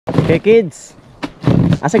Okay kids,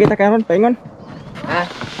 asa kita karon paingon? Ha?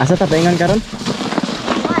 Asa ta paingon karon?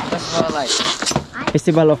 Festival of Light.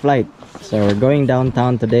 Festival of Light. So we're going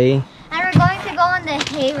downtown today. And we're going to go on the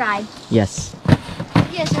hayride. Yes.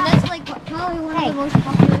 Yeah, so that's like probably one of the most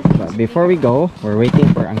popular things. But before we go, we're waiting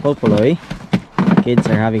for Uncle Puloy. Kids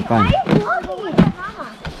are having fun.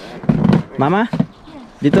 Mama?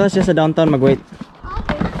 Dito siya sa downtown mag-wait.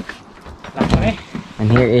 And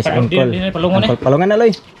here is Uncle. Uncle Palungan na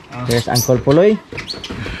Loy. Here's Uncle Puloy.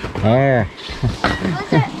 There.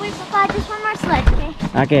 Wait, Papa, just one more sled, okay?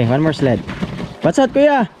 Okay, one more sled. What's out,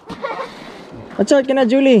 Kuya? What's out, kina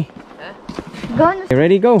Julie? Go on the Okay,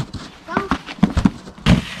 ready, go.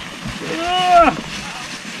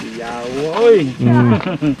 Yawoy.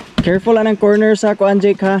 Careful anang corner sa kuan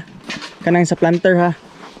Jake ha. Kanang sa planter ha.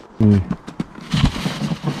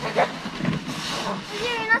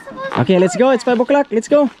 Okay, let's go. It's 5 o'clock.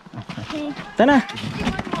 Let's go. Okay. Tana.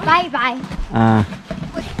 Bye bye.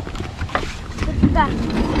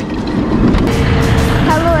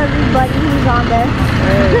 Hello everybody who's on there.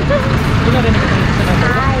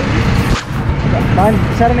 Hi. Man,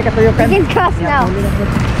 sara ni katuyokan. You can cross now.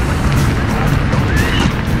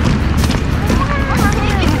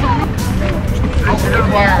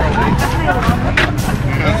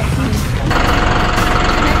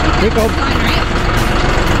 Jacob.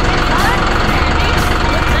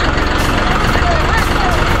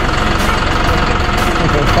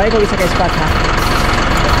 Kaya ko isa kay spot ha?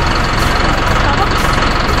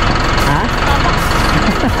 Ha?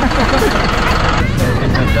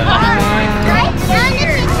 Right?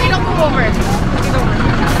 Don't move over.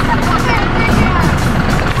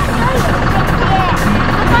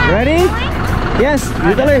 Ready? Yes,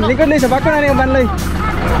 dito Loy. Likod Loy, sa bako na yung van Loy.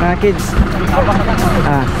 Mga kids.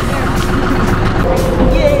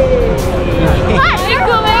 Yay!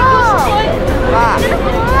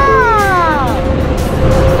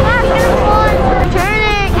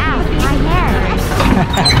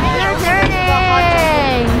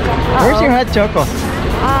 Where's your hot choco?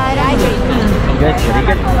 I did. Good, very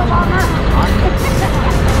good.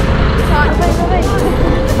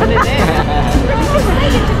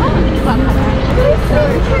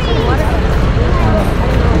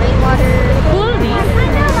 Cool,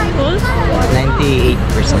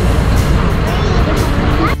 98%.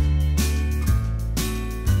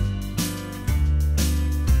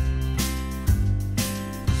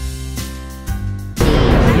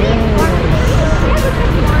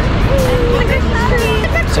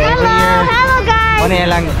 So every year, hello guys. one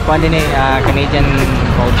lang Canadian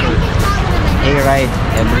culture. Hayride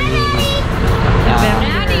every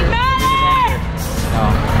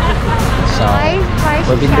So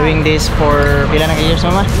we've been doing this for pila na years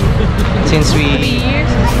mama? Since we 3 years?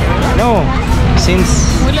 No, since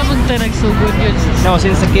Wala mong nagsugod yun. no,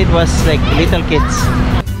 since the kid was like little kids.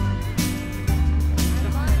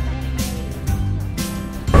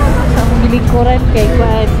 Likuran kay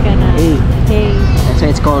Kuan ka na. Hey. Hey. That's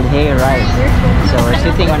why it's called hayride. So we're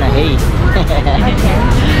sitting on a hay.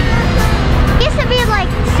 It used to be like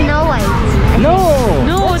Snow White. No!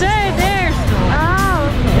 No, there's no. Oh,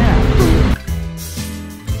 okay. Yeah.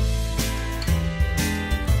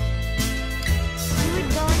 You would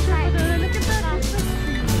go and try it. Look at that.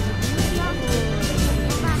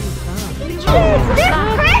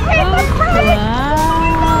 They're perfect.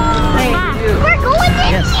 Wow. Hey, we're going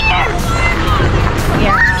in Yes. here.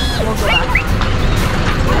 Yeah, we'll go back.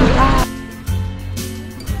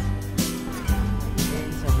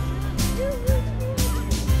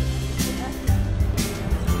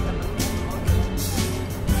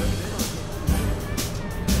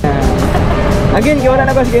 Again, wala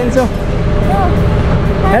na ba si Genso?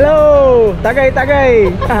 Hello! Tagay, tagay!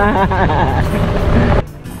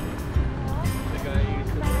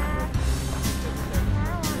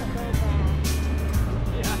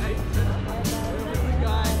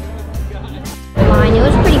 Mine, it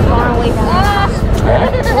was pretty far away from us.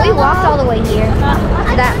 We walked all the way here to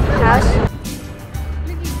that house.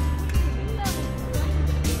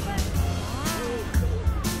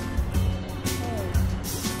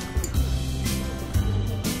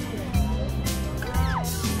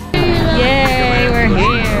 Yay, we're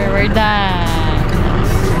here. We're done.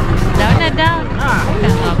 Down na down.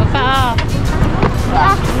 Papa.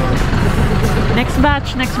 Next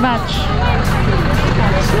batch, next batch.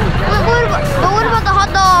 But what about the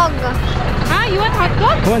hot dog? Ah, you want hot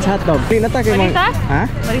dog? Who wants hot dog? Tingnan ta kay mga... Marisa? Ha?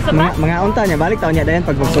 Marisa ba? Mga unta niya, balik taon niya dayan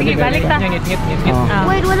pag magsugod. Sige, balik ta. Oh. Ah.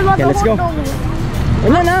 Wait, what about Okay, the let's go. hot dog?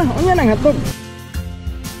 Unya na hot dog.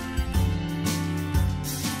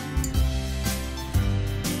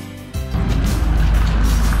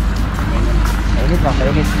 Kainit ba?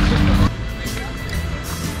 Kainit.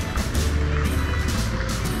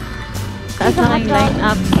 Taas na yung line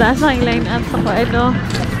up. Taas na yung line up sa ano,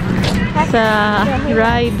 sa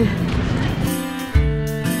ride.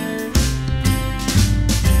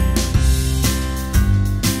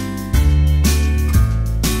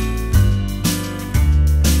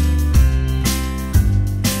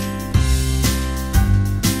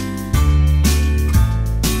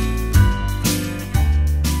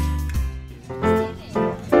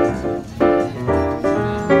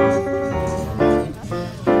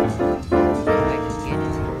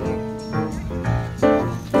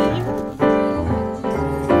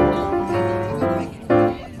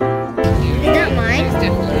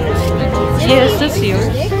 Yes, that's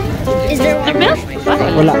yours. Is there The milk?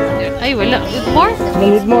 Wala. Ay, wala. More?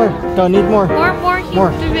 Need more. Ikaw, need more. More.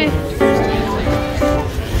 More. Baby.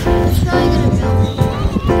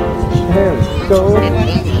 There we go.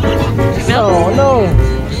 Milk? Oh, no.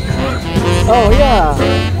 Oh, yeah.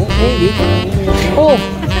 Maybe. Oh.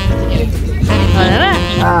 Wala na.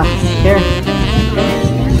 Ah, here.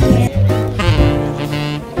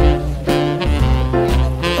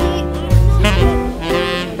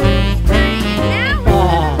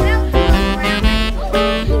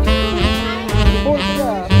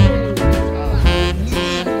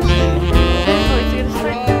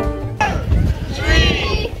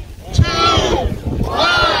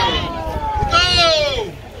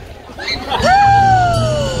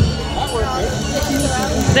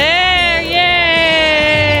 There, yay!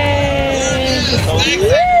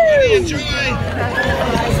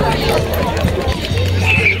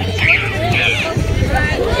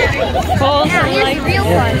 Poles are like real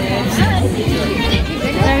one?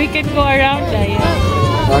 now we can go around that.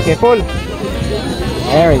 Okay, pull.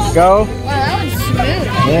 There we go. Wow, that was smooth.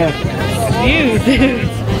 Yeah. You, dude.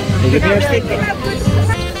 Take it here, stick.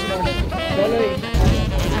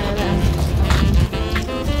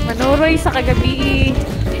 Manuroy sa kagabi.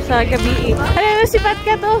 Sa gabi. Ano si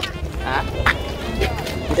Patka to? Ha?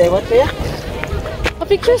 Hindi, what kaya?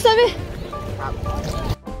 Pa-picture sabi.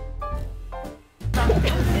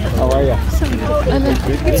 How are ya? Ano?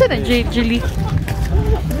 Kinsa na, Julie?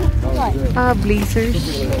 Ah,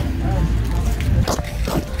 blazers.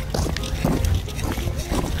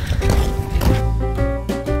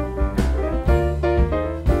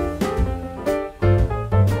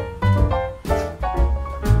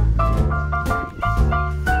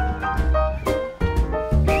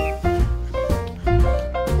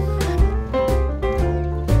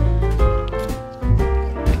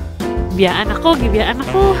 Gibiyaan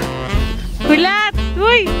ako. Kulat!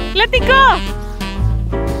 Uy! Lati ko!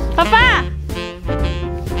 Papa!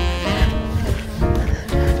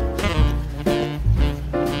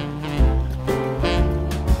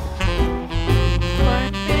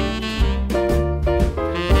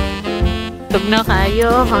 Tugnaw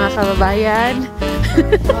kayo, mga kababayan.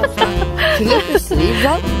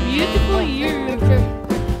 Beautiful year.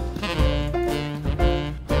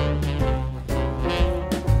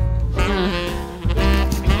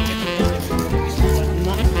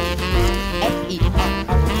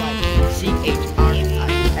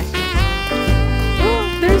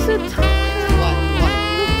 There's a ton.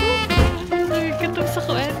 Katok sa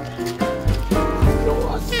kuwet.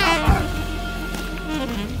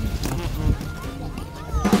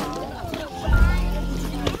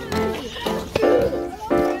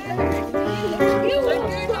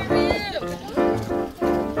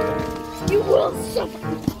 You will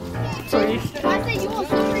suffer. Sorry. I said you will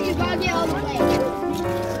suffer, you gotta get all the way.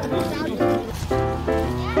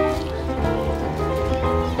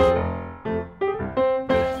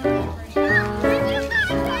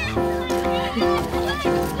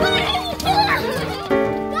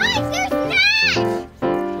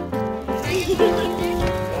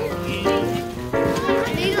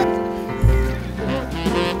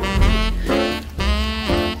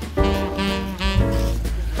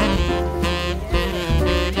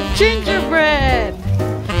 Gingerbread.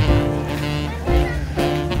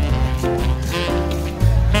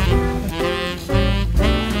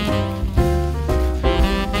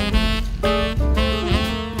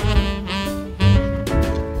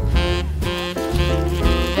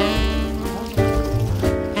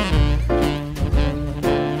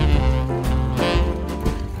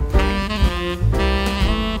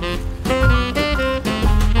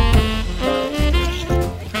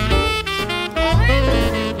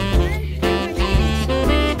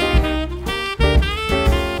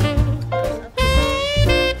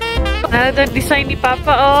 Ano design ni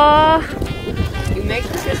Papa, oh. You make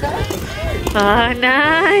this yourself? Ah,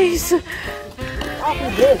 nice.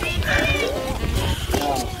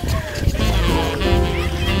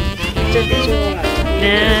 Picture.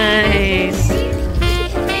 Nice.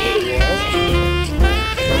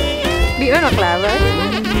 Di ba naklaban?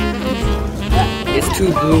 It's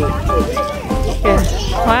too blue. Yeah.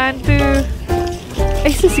 1, 2.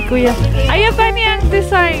 Ay, si Kuya. Ayan pa niyang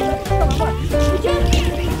design.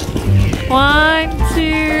 1,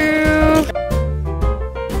 2.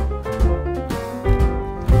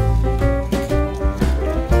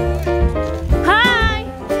 Hi!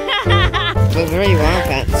 But very warm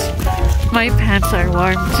pants. My pants are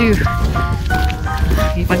warm too.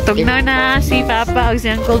 Ipagtugnaw na si Papa o si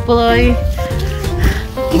Uncle Ploy.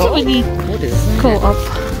 Ito ni What is that? Co-op.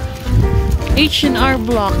 H&R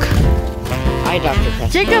Block. Eye doctor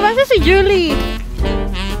test. Jacob, asa si Julie?